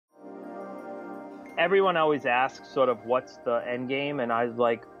everyone always asks sort of what's the end game, and I was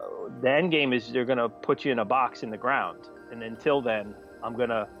like, the end game is they're going to put you in a box in the ground. And until then, I'm going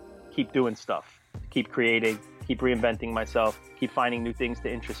to keep doing stuff, keep creating, keep reinventing myself, keep finding new things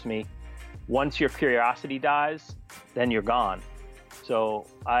to interest me. Once your curiosity dies, then you're gone. So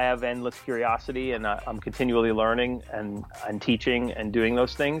I have endless curiosity, and I'm continually learning and teaching and doing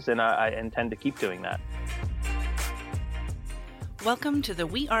those things, and I intend to keep doing that. Welcome to the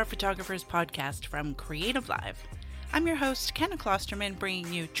We Are Photographers podcast from Creative Live. I'm your host, Kenna Klosterman,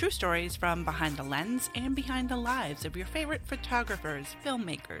 bringing you true stories from behind the lens and behind the lives of your favorite photographers,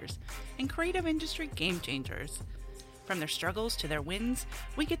 filmmakers, and creative industry game changers. From their struggles to their wins,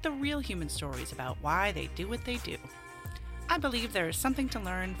 we get the real human stories about why they do what they do. I believe there is something to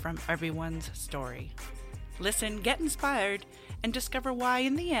learn from everyone's story. Listen, get inspired, and discover why,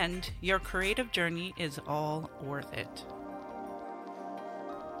 in the end, your creative journey is all worth it.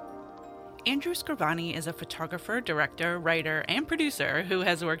 Andrew Scrivani is a photographer, director, writer, and producer who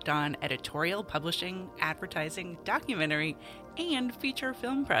has worked on editorial, publishing, advertising, documentary, and feature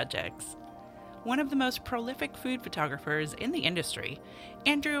film projects. One of the most prolific food photographers in the industry,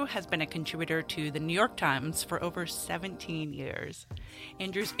 Andrew has been a contributor to the New York Times for over 17 years.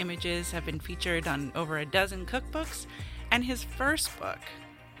 Andrew's images have been featured on over a dozen cookbooks, and his first book,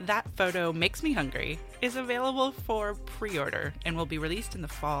 That Photo Makes Me Hungry, is available for pre-order and will be released in the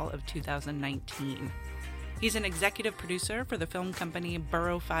fall of 2019. He's an executive producer for the film company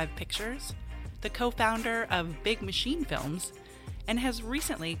Burrow 5 Pictures, the co-founder of Big Machine Films, and has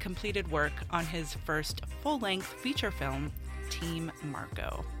recently completed work on his first full-length feature film, Team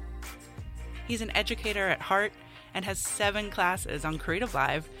Marco. He's an educator at heart and has 7 classes on Creative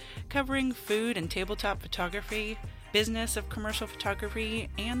Live covering food and tabletop photography, business of commercial photography,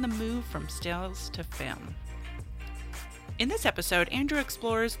 and the move from stills to film. In this episode, Andrew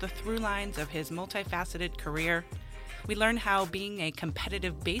explores the through lines of his multifaceted career. We learn how being a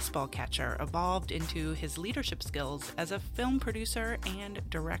competitive baseball catcher evolved into his leadership skills as a film producer and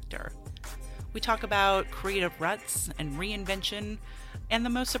director. We talk about creative ruts and reinvention, and the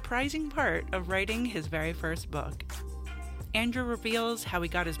most surprising part of writing his very first book. Andrew reveals how he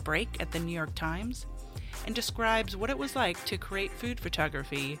got his break at the New York Times, and describes what it was like to create food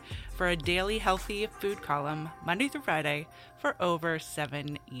photography for a daily healthy food column Monday through Friday for over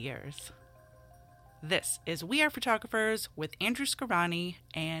 7 years. This is We Are Photographers with Andrew Scrivani,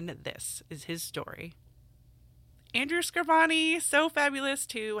 and this is his story. Andrew Scrivani, so fabulous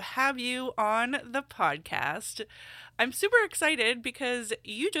to have you on the podcast. I'm super excited because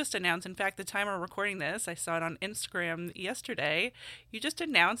you just announced, in fact, the time we're recording this, I saw it on Instagram yesterday, you just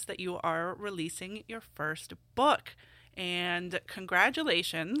announced that you are releasing your first book. And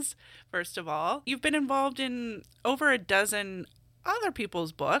congratulations, first of all. You've been involved in over a dozen other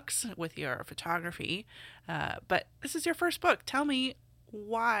people's books with your photography, but this is your first book. Tell me,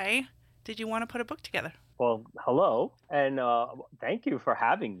 why did you want to put a book together? Well, hello, and thank you for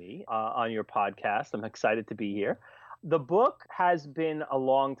having me on your podcast. I'm excited to be here. The book has been a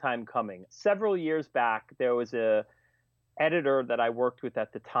long time coming. Several years back, there was an editor that I worked with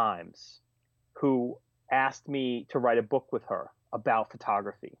at the Times who asked me to write a book with her about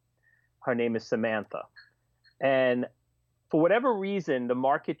photography. Her name is Samantha. And for whatever reason, the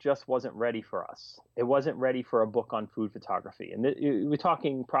market just wasn't ready for us. It wasn't ready for a book on food photography. And we're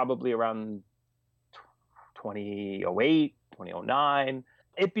talking probably around 2008, 2009.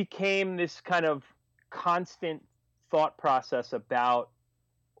 It became this kind of constant thought process about,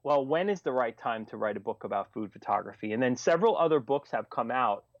 well, when is the right time to write a book about food photography? And then several other books have come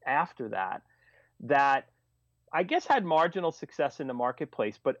out after that I guess had marginal success in the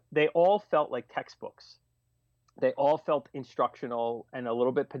marketplace, but they all felt like textbooks. They all felt instructional and a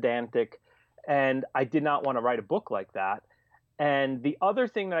little bit pedantic, and I did not want to write a book like that. And the other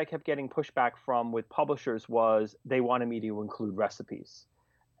thing that I kept getting pushback from with publishers was they wanted me to include recipes.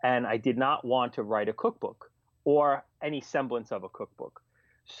 And I did not want to write a cookbook or any semblance of a cookbook.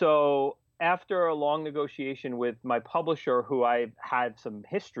 So after a long negotiation with my publisher, who I've had some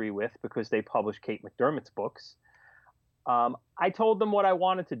history with because they published Kate McDermott's books, I told them what I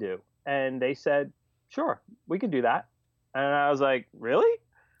wanted to do. And they said, sure, we can do that. And I was like, really?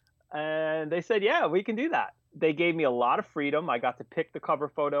 And they said, yeah, we can do that. They gave me a lot of freedom. I got to pick the cover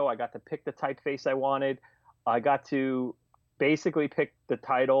photo. I got to pick the typeface I wanted. I got to basically pick the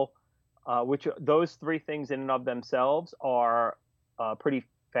title, which those 3 things in and of themselves are pretty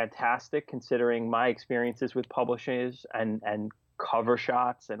fantastic considering my experiences with publishers and cover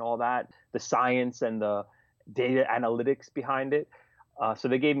shots and all that, the science and the data analytics behind it. So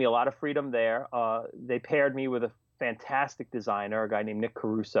they gave me a lot of freedom there. They paired me with a fantastic designer, a guy named Nick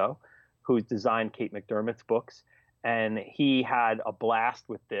Caruso, who's designed Kate McDermott's books. And he had a blast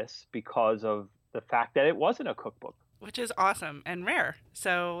with this because of the fact that it wasn't a cookbook. Which is awesome and rare.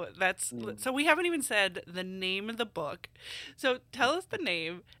 So so we haven't even said the name of the book. So tell us the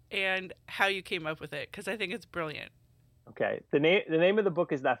name and how you came up with it, because I think it's brilliant. Okay. The name of the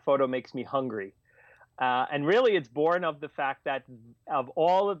book is That Photo Makes Me Hungry. And really, it's born of the fact that of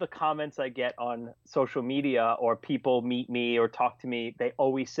all of the comments I get on social media, or people meet me or talk to me, they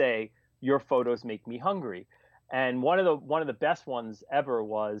always say, "Your photos make me hungry." And one of the best ones ever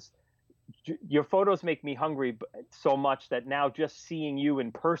was, "Your photos make me hungry so much that now just seeing you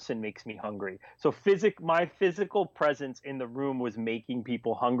in person makes me hungry." So my physical presence in the room was making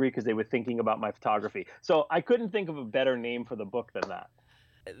people hungry because they were thinking about my photography. So I couldn't think of a better name for the book than that.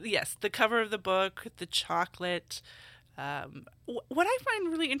 Yes, the cover of the book, the chocolate. What I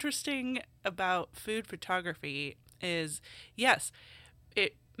find really interesting about food photography is, yes,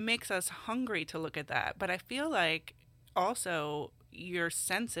 it makes us hungry to look at that, but I feel like also your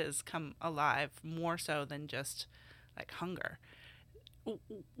senses come alive more so than just like hunger.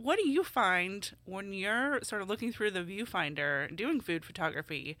 What do you find when you're sort of looking through the viewfinder doing food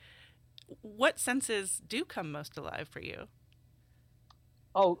photography? What senses do come most alive for you?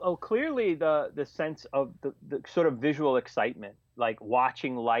 Clearly the sense of the sort of visual excitement, like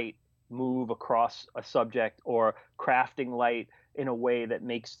watching light move across a subject, or crafting light in a way that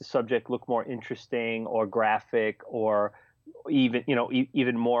makes the subject look more interesting or graphic, or even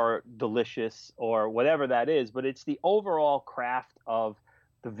even more delicious, or whatever that is. But it's the overall craft of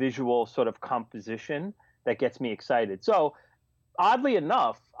the visual sort of composition that gets me excited. So oddly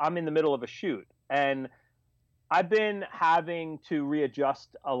enough, I'm in the middle of a shoot, and I've been having to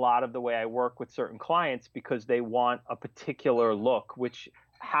readjust a lot of the way I work with certain clients because they want a particular look, which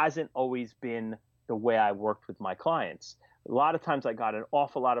hasn't always been the way I worked with my clients. A lot of times I got an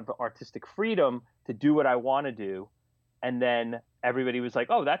awful lot of artistic freedom to do what I want to do. And then everybody was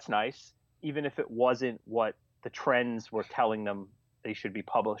like, "Oh, that's nice," even if it wasn't what the trends were telling them they should be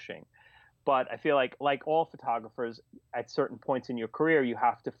publishing. But I feel like all photographers, at certain points in your career, you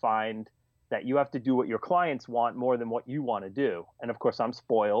have to find that you have to do what your clients want more than what you want to do. And of course, I'm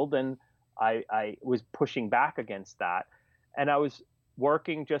spoiled, and I was pushing back against that. And I was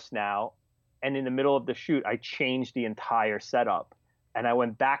working just now, and in the middle of the shoot, I changed the entire setup, and I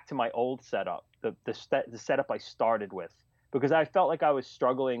went back to my old setup, the setup I started with, because I felt like I was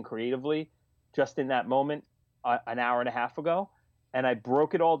struggling creatively just in that moment, an hour and a half ago. And I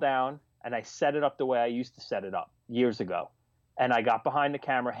broke it all down, and I set it up the way I used to set it up years ago. And I got behind the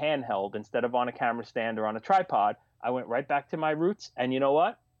camera handheld instead of on a camera stand or on a tripod. I went right back to my roots. And you know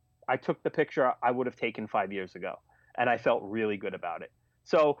what? I took the picture I would have taken 5 years ago. And I felt really good about it.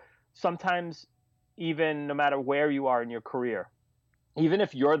 So sometimes, even no matter where you are in your career, even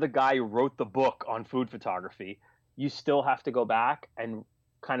if you're the guy who wrote the book on food photography, you still have to go back and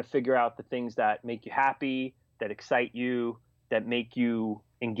kind of figure out the things that make you happy, that excite you, that make you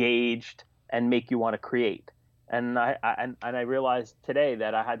engaged, and make you want to create. And I realized today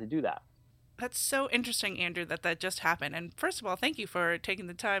that I had to do that. That's so interesting, Andrew, that just happened. And first of all, thank you for taking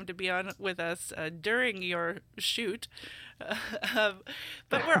the time to be on with us during your shoot. Um,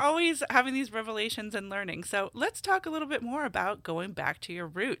 but we're always having these revelations and learning. So let's talk a little bit more about going back to your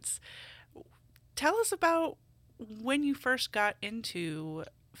roots. Tell us about when you first got into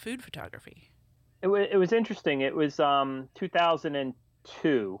food photography. It was interesting. It was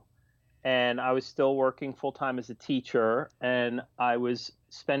 2002, and I was still working full time as a teacher, and I was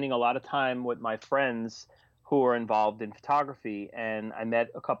spending a lot of time with my friends who were involved in photography. And I met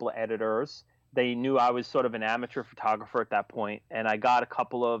a couple of editors. They knew I was sort of an amateur photographer at that point, and I got a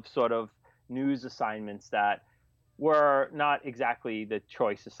couple of sort of news assignments that were not exactly the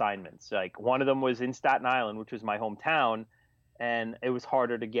choice assignments. Like, one of them was in Staten Island, which was my hometown, and it was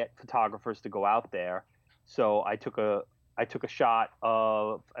harder to get photographers to go out there. So I took a shot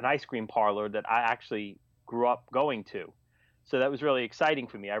of an ice cream parlor that I actually grew up going to. So that was really exciting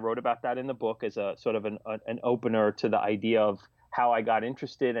for me. I wrote about that in the book as a sort of an opener to the idea of how I got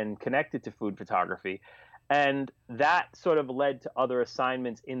interested and connected to food photography. And that sort of led to other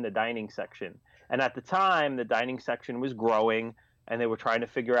assignments in the dining section. And at the time, the dining section was growing, and they were trying to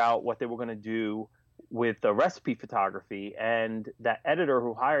figure out what they were going to do with the recipe photography. And that editor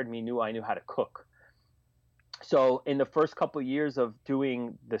who hired me knew I knew how to cook. So in the first couple of years of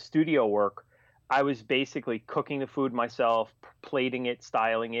doing the studio work, I was basically cooking the food myself, plating it,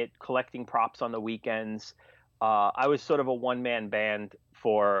 styling it, collecting props on the weekends. I was sort of a one-man band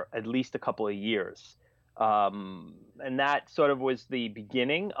for at least a couple of years. And that sort of was the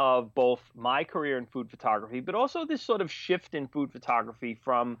beginning of both my career in food photography, but also this sort of shift in food photography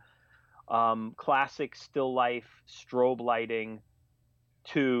from classic still life strobe lighting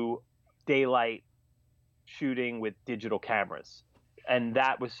to daylight shooting with digital cameras. And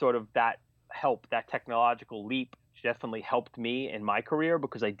that was sort of that help, that technological leap definitely helped me in my career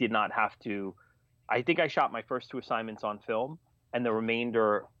because I did not have to. I think I shot my first 2 assignments on film, and the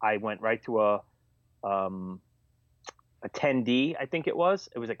remainder I went right to a 10D. I think it was.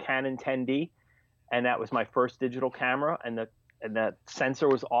 It was a Canon 10D, and that was my first digital camera. And the sensor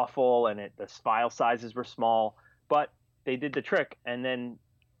was awful, and the file sizes were small, but they did the trick. And then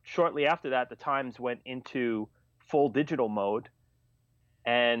shortly after that, the Times went into full digital mode,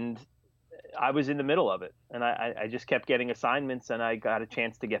 and I was in the middle of it. And I just kept getting assignments, and I got a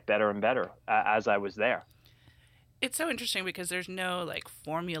chance to get better and better as I was there. It's so interesting because there's no like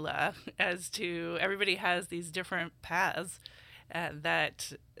formula as to everybody has these different paths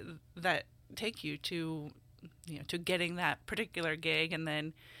that take you to to getting that particular gig. And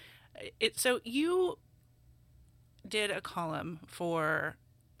then so you did a column for,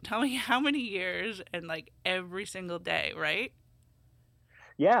 tell me how many years, and like every single day, right?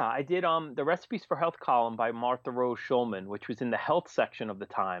 Yeah, I did the Recipes for Health column by Martha Rose Schulman, which was in the health section of the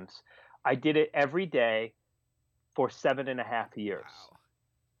Times. I did it every day for 7.5 years. Wow.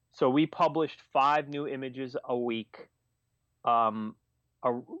 So we published 5 new images a week, around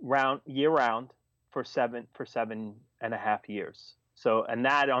year round for 7.5 years. So, and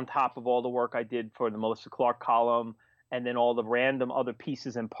that on top of all the work I did for the Melissa Clark column, and then all the random other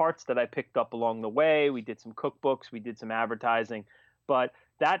pieces and parts that I picked up along the way. We did some cookbooks, we did some advertising, but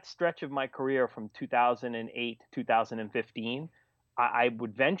that stretch of my career from 2008 to 2015, I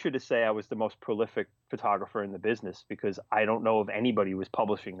would venture to say I was the most prolific photographer in the business because I don't know if anybody was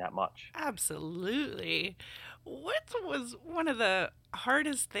publishing that much. Absolutely. What was one of the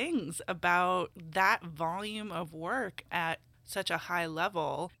hardest things about that volume of work at such a high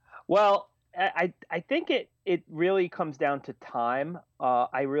level? Well, I think it really comes down to time.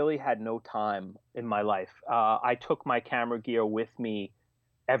 I really had no time in my life. I took my camera gear with me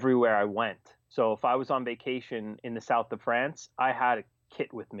everywhere I went. So if I was on vacation in the south of France, I had a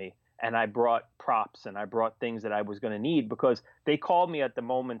kit with me, and I brought props and I brought things that I was going to need because they called me at the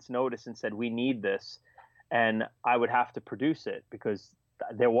moment's notice and said, "We need this." And I would have to produce it because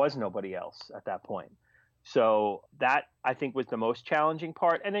there was nobody else at that point. So that I think was the most challenging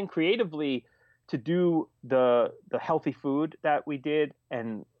part. And then creatively to do the healthy food that we did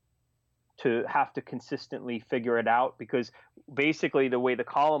and to have to consistently figure it out because basically the way the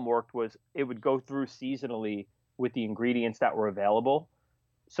column worked was it would go through seasonally with the ingredients that were available.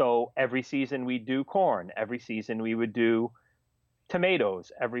 So every season we do corn, every season we would do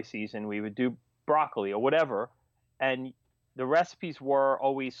tomatoes, every season we would do broccoli or whatever. And the recipes were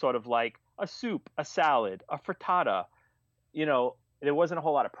always sort of like a soup, a salad, a frittata. There wasn't a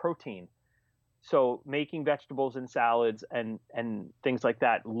whole lot of protein. So making vegetables and salads and things like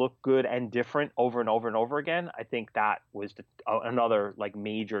that look good and different over and over and over again, I think that was another like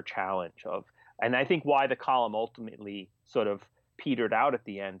major challenge of, and I think why the column ultimately sort of petered out at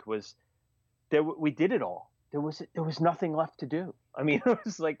the end was we did it all. There was nothing left to do. I mean, it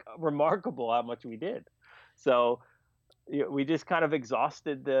was like remarkable how much we did. So we just kind of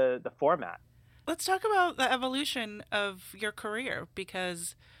exhausted the format. Let's talk about the evolution of your career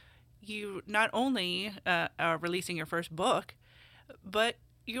because you not only are releasing your first book, but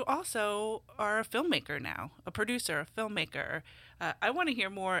you also are a filmmaker now, a producer, a filmmaker. I want to hear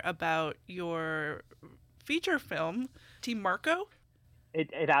more about your feature film, Team Marco.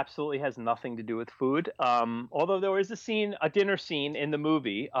 It absolutely has nothing to do with food. Although there is a dinner scene in the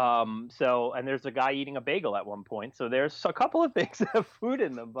movie. And there's a guy eating a bagel at one point. So there's a couple of things that have food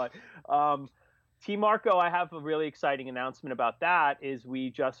in them. But Team Marco, I have a really exciting announcement about that. Is we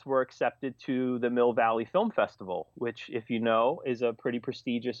just were accepted to the Mill Valley Film Festival, which, if you know, is a pretty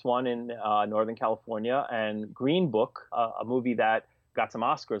prestigious one in Northern California. And Green Book, a movie that got some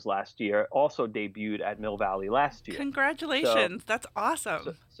Oscars last year, also debuted at Mill Valley last year. Congratulations. That's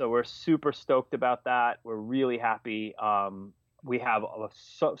awesome. So we're super stoked about that. We're really happy. We have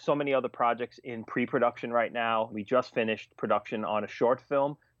so many other projects in pre-production right now. We just finished production on a short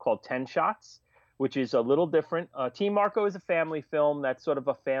film called 10 Shots, which is a little different. Team Marco is a family film that's sort of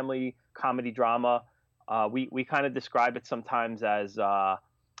a family comedy drama. We kind of describe it sometimes as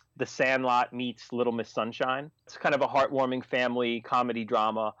The Sandlot meets Little Miss Sunshine. It's kind of a heartwarming family comedy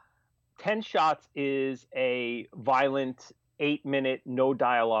drama. 10 Shots is a violent 8-minute no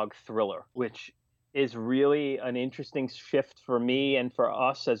dialogue thriller, which is really an interesting shift for me and for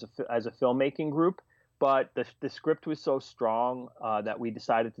us as a filmmaking group but the script was so strong that we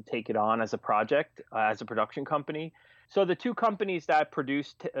decided to take it on as a project, as a production company. So the two companies that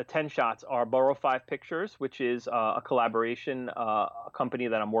produced 10 Shots are Borough 5 Pictures, which is a collaboration, a company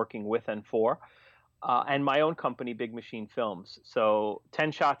that I'm working with and for, and my own company, Big Machine Films. So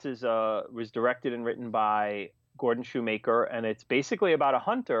 10 Shots was directed and written by Gordon Shoemaker, and it's basically about a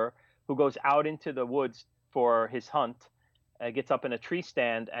hunter who goes out into the woods for his hunt, gets up in a tree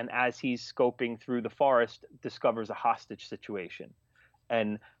stand, and as he's scoping through the forest, discovers a hostage situation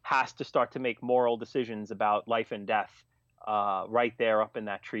and has to start to make moral decisions about life and death right there up in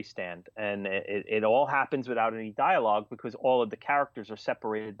that tree stand. And it all happens without any dialogue because all of the characters are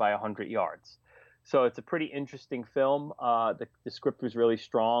separated by 100 yards. So it's a pretty interesting film. The script was really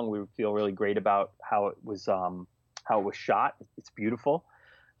strong. We feel really great about how it was shot. It's beautiful.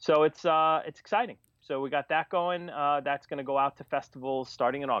 So it's exciting. So we got that going. That's going to go out to festivals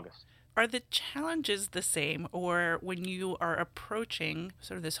starting in August. Are the challenges the same, or when you are approaching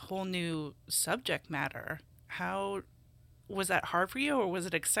sort of this whole new subject matter, how was that hard for you, or was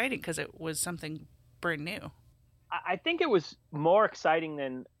it exciting because it was something brand new? I think it was more exciting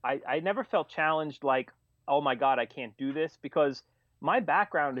than I never felt challenged like, oh my God, I can't do this, because my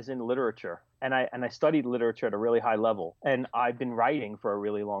background is in literature and I studied literature at a really high level, and I've been writing for a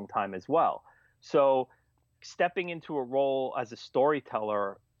really long time as well. So stepping into a role as a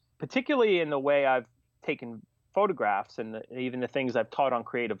storyteller, particularly in the way I've taken photographs and even the things I've taught on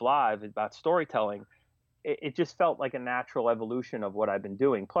Creative Live about storytelling, it just felt like a natural evolution of what I've been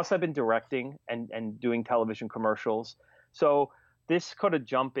doing. Plus, I've been directing and doing television commercials. So this could have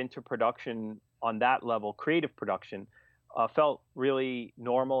jumped into production on that level, creative production, felt really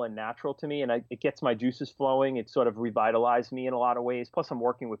normal and natural to me. And it gets my juices flowing. It sort of revitalized me in a lot of ways. Plus, I'm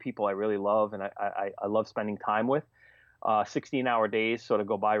working with people I really love and I love spending time with. 16-hour days sort of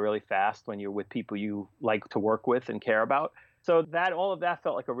go by really fast when you're with people you like to work with and care about. So all of that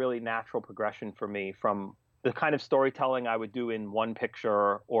felt like a really natural progression for me from the kind of storytelling I would do in one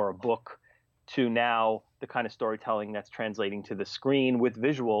picture or a book to now the kind of storytelling that's translating to the screen with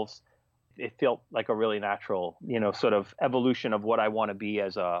visuals. It felt like a really natural, sort of evolution of what I want to be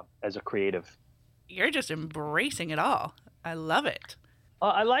as a creative. You're just embracing it all. I love it.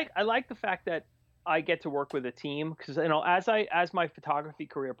 I like the fact that I get to work with a team because as my photography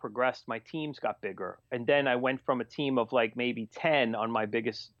career progressed, my teams got bigger, and then I went from a team of like maybe 10 on my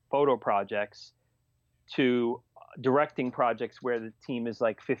biggest photo projects to directing projects where the team is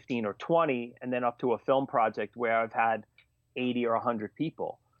like 15 or 20, and then up to a film project where I've had 80 or 100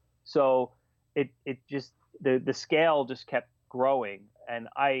 people. So it just the scale just kept growing, and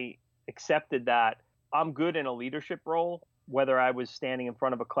I accepted that I'm good in a leadership role, whether I was standing in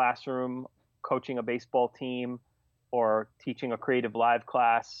front of a classroom coaching a baseball team or teaching a Creative Live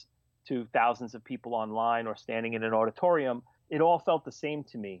class to thousands of people online or standing in an auditorium. It all felt the same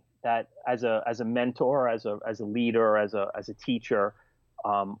to me, that as a mentor, as a leader, as a teacher,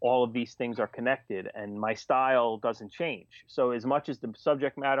 all of these things are connected and my style doesn't change. So as much as the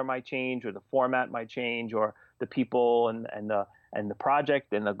subject matter might change or the format might change or the people and the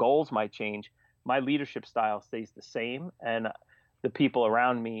project and the goals might change, my leadership style stays the same. And the people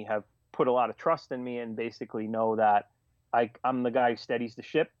around me have put a lot of trust in me and basically know that I'm the guy who steadies the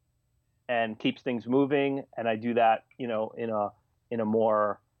ship and keeps things moving. And I do that, in a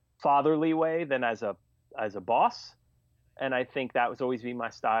more fatherly way than as a boss. And I think that was always been my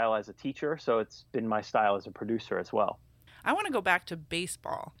style as a teacher. So it's been my style as a producer as well. I want to go back to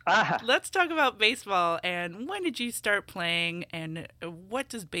baseball. Let's talk about baseball. And when did you start playing? And what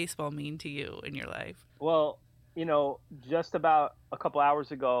does baseball mean to you in your life? Well, just about a couple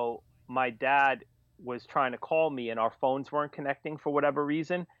hours ago, my dad was trying to call me and our phones weren't connecting for whatever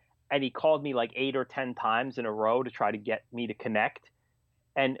reason. And he called me like 8 or 10 times in a row to try to get me to connect.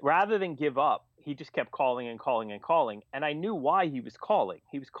 And rather than give up, he just kept calling and calling and calling. And I knew why he was calling.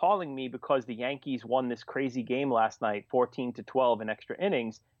 He was calling me because the Yankees won this crazy game last night, 14-12 in extra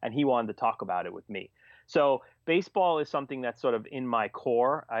innings, and he wanted to talk about it with me. So baseball is something that's sort of in my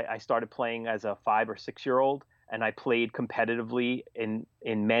core. I started playing as a 5 or 6-year-old, and I played competitively in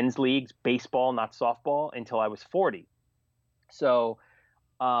men's leagues, baseball, not softball, until I was 40. So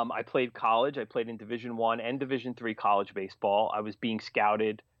I played college. I played in Division I and Division III college baseball. I was being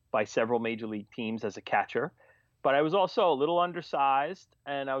scouted by several major league teams as a catcher, but I was also a little undersized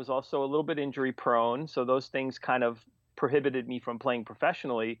and I was also a little bit injury prone. So those things kind of prohibited me from playing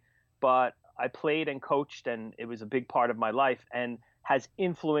professionally, but I played and coached and it was a big part of my life and has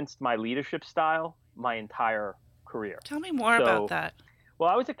influenced my leadership style my entire career. Tell me more about that. Well,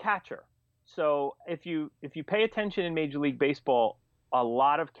 I was a catcher. So if you pay attention in Major League Baseball, a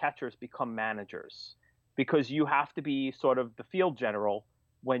lot of catchers become managers. because you have to be sort of the field general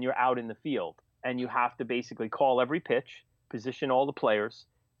when you're out in the field. And you have to basically call every pitch, position all the players,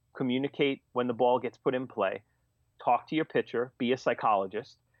 communicate when the ball gets put in play, talk to your pitcher, be a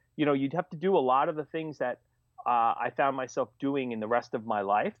psychologist. You'd have to do a lot of the things that I found myself doing in the rest of my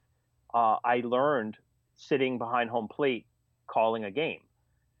life. I learned sitting behind home plate calling a game.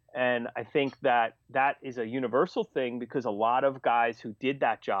 And I think that that is a universal thing because a lot of guys who did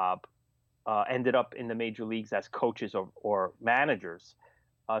that job ended up in the major leagues as coaches or managers.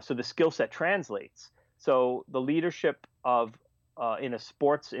 So the skill set translates. So the leadership of in a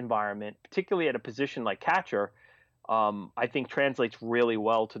sports environment, particularly at a position like catcher, I think translates really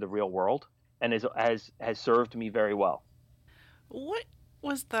well to the real world and has served me very well. What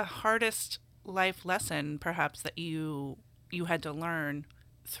was the hardest life lesson, perhaps, that you had to learn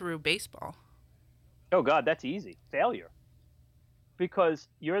through baseball? Oh God, that's easy. Failure. Because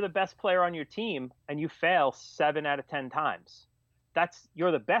you're the best player on your team and you fail 7 out of 10 times.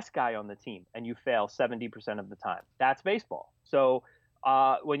 You're the best guy on the team and you fail 70% of the time. That's baseball. So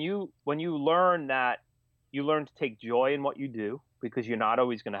when you learn that, you learn to take joy in what you do because you're not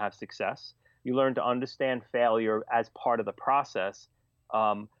always going to have success. You learn to understand failure as part of the process,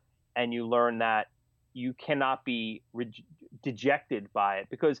 and you learn that you cannot be dejected by it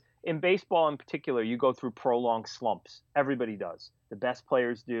because in baseball in particular, you go through prolonged slumps. Everybody does. The best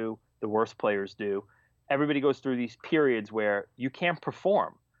players do. The worst players do. Everybody goes through these periods where you can't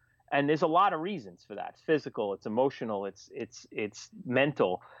perform. And there's a lot of reasons for that. It's physical, it's emotional, it's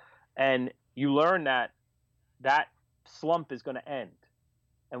mental. And you learn that slump is going to end.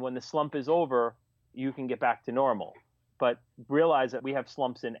 And when the slump is over, you can get back to normal. But realize that we have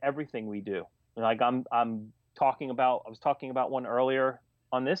slumps in everything we do. Like I was talking about one earlier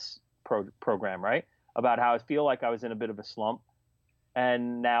on this program, right? About how I feel like I was in a bit of a slump.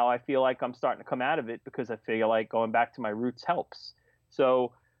 And now I feel like I'm starting to come out of it because I feel like going back to my roots helps.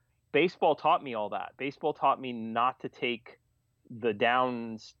 So baseball taught me all that. Baseball taught me not to take the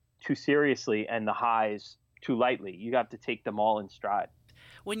downs too seriously and the highs too lightly. You have to take them all in stride.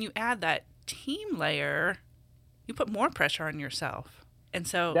 When you add that team layer, you put more pressure on yourself. And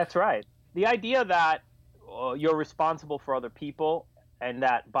so that's right. The idea that you're responsible for other people and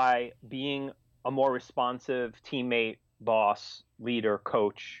that by being a more responsive teammate, boss, leader,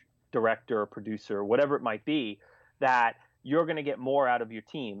 coach, director, producer, whatever it might be, that you're going to get more out of your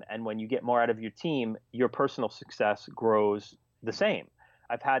team. And when you get more out of your team, your personal success grows the same.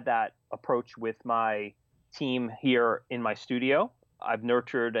 I've had that approach with my team here in my studio. I've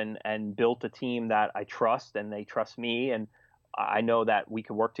nurtured and built a team that I trust and they trust me. And I know that we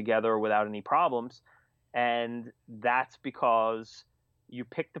can work together without any problems. And that's because you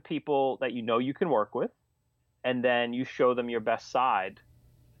pick the people that you know you can work with, and then you show them your best side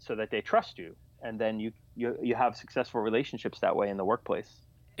so that they trust you. And then you have successful relationships that way in the workplace.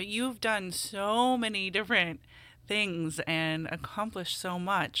 You've done so many different things and accomplished so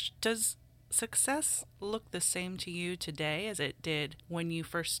much. Does success look the same to you today as it did when you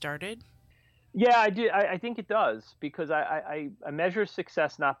first started? Yeah, I do. I think it does because I measure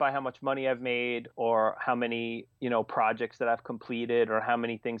success not by how much money I've made or how many projects that I've completed or how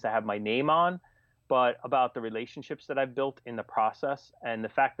many things I have my name on, but about the relationships that I've built in the process and the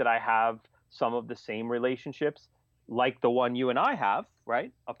fact that I have some of the same relationships, like the one you and I have,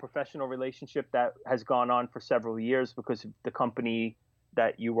 right? A professional relationship that has gone on for several years because of the company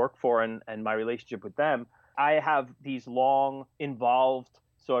that you work for and my relationship with them. I have these long, involved,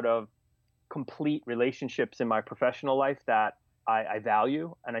 sort of complete relationships in my professional life that I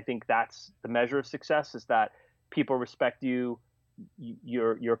value. And I think that's the measure of success is that people respect you.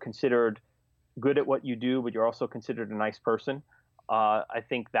 You're considered good at what you do, but you're also considered a nice person. I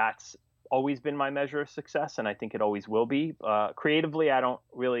think that's always been my measure of success, and I think it always will be. Creatively, I don't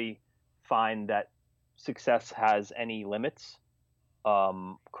really find that success has any limits.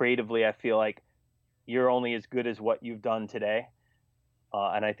 Creatively, I feel like you're only as good as what you've done today.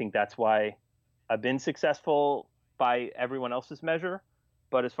 And I think that's why I've been successful by everyone else's measure.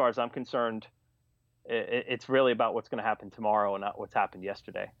 But as far as I'm concerned, it's really about what's going to happen tomorrow and not what's happened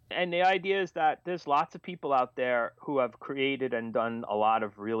yesterday. And the idea is that there's lots of people out there who have created and done a lot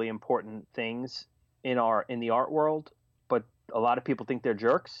of really important things in the art world, but a lot of people think they're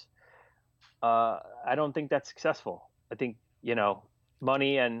jerks. I don't think that's successful. I think,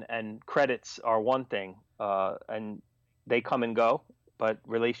 money and credits are one thing, and they come and go, but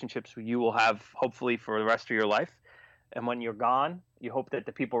relationships you will have hopefully for the rest of your life. And when you're gone, you hope that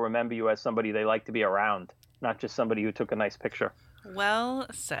the people remember you as somebody they like to be around, not just somebody who took a nice picture. Well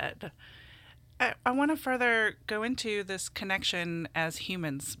said. I want to further go into this connection as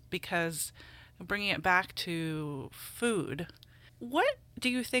humans because Bringing it back to food, what do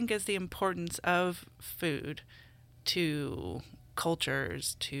you think is the importance of food to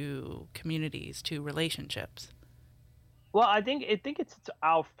cultures, to communities, to relationships? Well, I think it's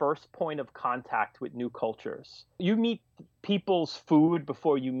our first point of contact with new cultures. You meet people's food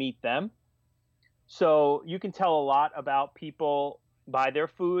before you meet them. So you can tell a lot about people by their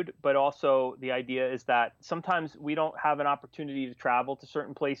food, but also the idea is that sometimes we don't have an opportunity to travel to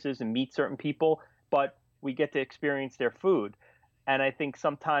certain places and meet certain people, but we get to experience their food. And I think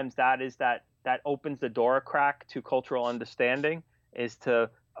sometimes that opens the door a crack to cultural understanding, is to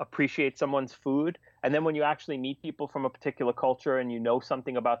appreciate someone's food. And then when you actually meet people from a particular culture and you know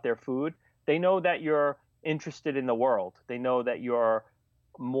something about their food, they know that you're interested in the world. They know that you're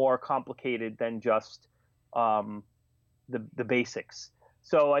more complicated than just um, the basics.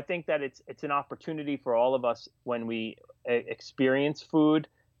 So I think that it's an opportunity for all of us when we experience food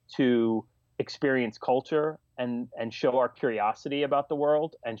to experience culture and show our curiosity about the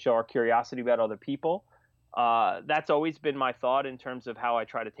world and show our curiosity about other people. That's always been my thought in terms of how I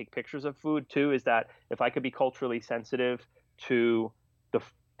try to take pictures of food too. Is that if I could be culturally sensitive to the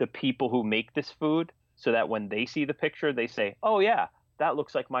the people who make this food, so that when they see the picture, they say, "Oh yeah, that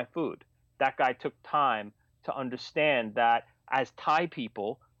looks like my food. That guy took time to understand that as Thai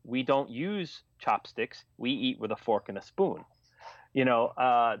people, we don't use chopsticks. We eat with a fork and a spoon."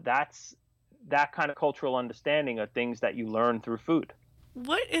 That's that kind of cultural understanding of things that you learn through food.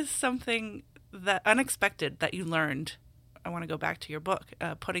 What is something that unexpected that you learned? I want to go back to your book,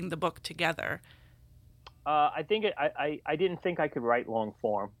 putting the book together. I didn't think I could write long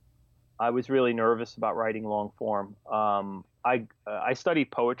form. I was really nervous about writing long form. I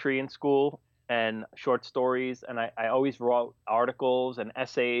studied poetry in school and short stories, and I always wrote articles and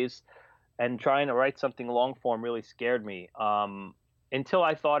essays, and trying to write something long form really scared me, until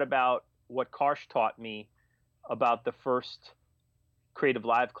I thought about what Karsh taught me about the first Creative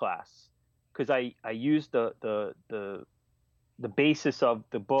Live class, because I used the basis of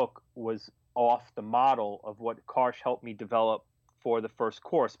the book was off the model of what Karsh helped me develop for the first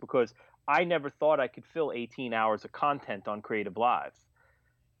course, because I never thought I could fill 18 hours of content on Creative Live,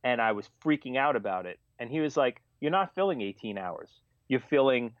 and I was freaking out about it. And he was like, "You're not filling 18 hours. You're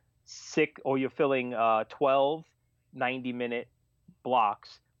filling 12 90-minute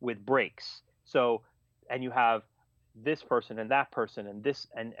blocks with breaks. So, and you have this person and that person and this,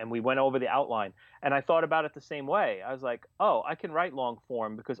 and we went over the outline." And I thought about it the same way. I was like, "Oh, I can write long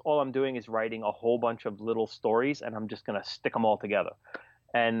form because all I'm doing is writing a whole bunch of little stories, and I'm just going to stick them all together."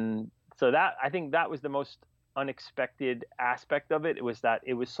 And so that, I think that was the most unexpected aspect of it. It was that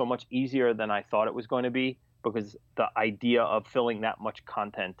it was so much easier than I thought it was going to be, because the idea of filling that much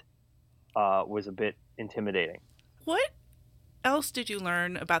content was a bit intimidating. What else did you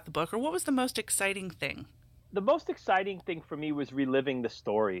learn about the book, or what was the most exciting thing? The most exciting thing for me was reliving the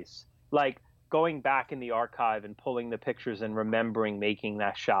stories, like going back in the archive and pulling the pictures and remembering making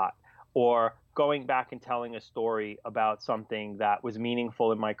that shot, or going back and telling a story about something that was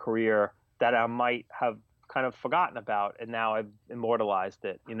meaningful in my career that I might have kind of forgotten about, and now I've immortalized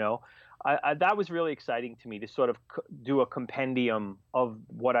it. That was really exciting to me, to sort of do a compendium of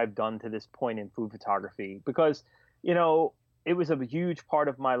what I've done to this point in food photography, because it was a huge part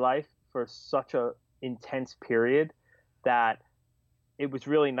of my life for such a intense period that it was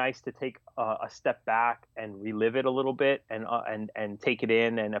really nice to take a step back and relive it a little bit, and take it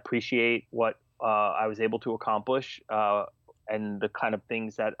in and appreciate what I was able to accomplish, and the kind of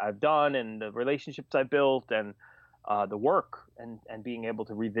things that I've done and the relationships I built, and the work, and being able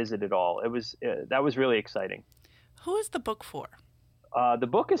to revisit it all. That was really exciting. Who is the book for? The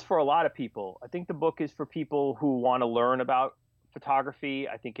book is for a lot of people. I think the book is for people who want to learn about photography.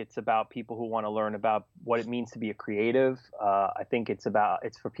 I think it's about people who want to learn about what it means to be a creative. I think it's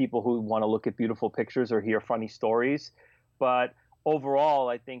for people who want to look at beautiful pictures or hear funny stories. But overall,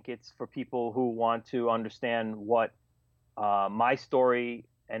 I think it's for people who want to understand what my story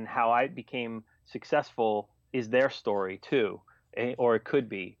and how I became successful is their story too, or it could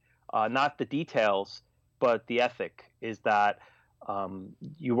be. Not the details, but the ethic is that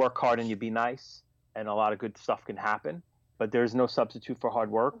you work hard and you be nice, and a lot of good stuff can happen. But there's no substitute for hard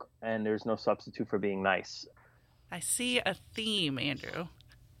work, and there's no substitute for being nice. I see a theme, Andrew.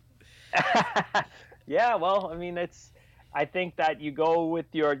 Yeah, well, I mean, I think that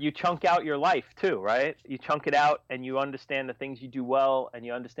you chunk out your life too, right? You chunk it out, and you understand the things you do well, and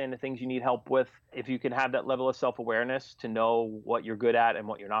you understand the things you need help with. If you can have that level of self-awareness to know what you're good at and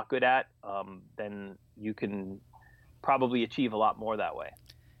what you're not good at, then you can probably achieve a lot more that way.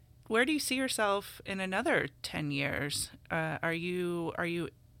 Where do you see yourself in another 10 years? Are you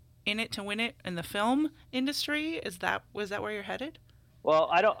in it to win it in the film industry? Was that where you're headed? Well,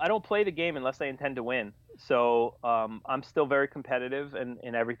 I don't play the game unless I intend to win. So I'm still very competitive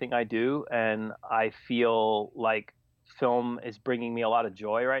in everything I do, and I feel like film is bringing me a lot of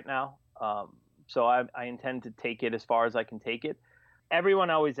joy right now. So I intend to take it as far as I can take it. Everyone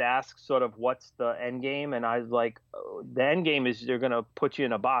always asks sort of what's the end game, and I was like, oh, the end game is they're gonna put you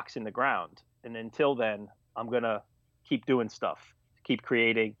in a box in the ground, and until then, I'm gonna keep doing stuff, keep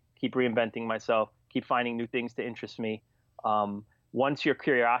creating, keep reinventing myself, keep finding new things to interest me. Once your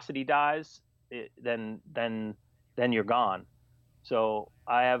curiosity dies, then you're gone. So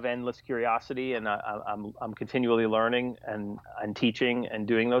I have endless curiosity, and I'm continually learning and teaching and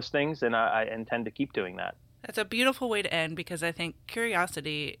doing those things, and I intend to keep doing that. That's a beautiful way to end, because I think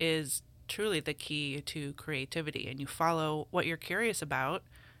curiosity is truly the key to creativity, and you follow what you're curious about,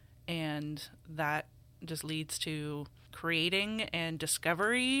 and that just leads to creating and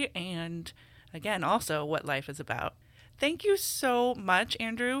discovery, and again, also what life is about. Thank you so much,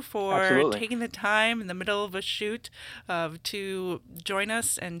 Andrew, for Absolutely. taking the time in the middle of a shoot to join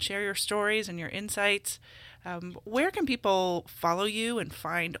us and share your stories and your insights. Where can people follow you and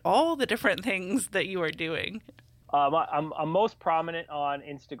find all the different things that you are doing? I'm most prominent on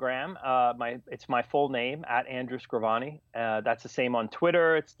Instagram. It's my full name, @AndrewScrivani. That's the same on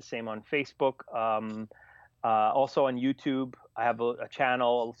Twitter. It's the same on Facebook. Also on YouTube, I have a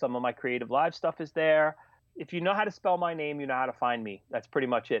channel. Some of my Creative Live stuff is there. If you know how to spell my name, you know how to find me. That's pretty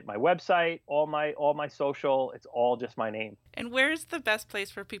much it. My website, all my social, it's all just my name. And where's the best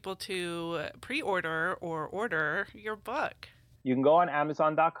place for people to pre-order or order your book? You can go on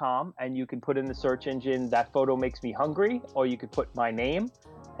Amazon.com and you can put in the search engine, "That Photo Makes Me Hungry," or you could put my name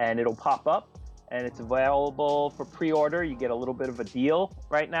and it'll pop up, and it's available for pre-order. You get a little bit of a deal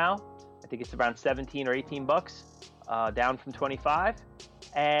right now. I think it's around 17 or 18 bucks, down from 25.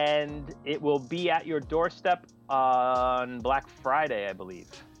 And it will be at your doorstep on Black Friday, I believe.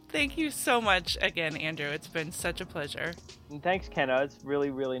 Thank you so much again, Andrew. It's been such a pleasure. And thanks, Kenna. It's really,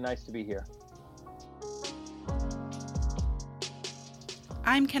 really nice to be here.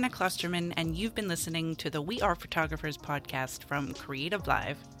 I'm Kenna Klosterman, and you've been listening to the We Are Photographers podcast from Creative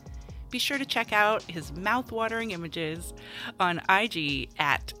Live. Be sure to check out his mouth-watering images on IG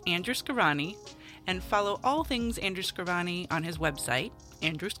 @AndrewScrivani, and follow all things Andrew Scrivani on his website,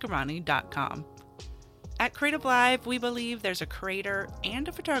 andrewscrivani.com. At Creative Live, we believe there's a creator and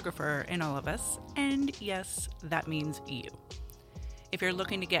a photographer in all of us, and yes, that means you. If you're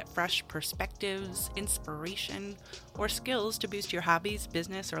looking to get fresh perspectives, inspiration, or skills to boost your hobbies,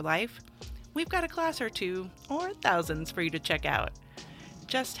 business, or life, we've got a class or two, or thousands for you to check out.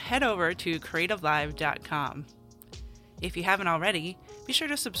 Just head over to creativelive.com. If you haven't already, be sure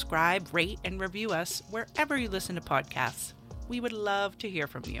to subscribe, rate, and review us wherever you listen to podcasts. We would love to hear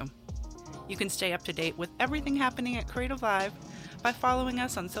from you. You can stay up to date with everything happening at Creative Live by following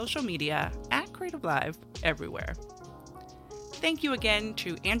us on social media @Creative Live everywhere. Thank you again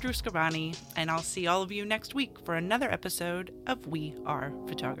to Andrew Scrivani, and I'll see all of you next week for another episode of We Are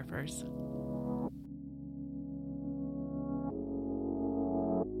Photographers.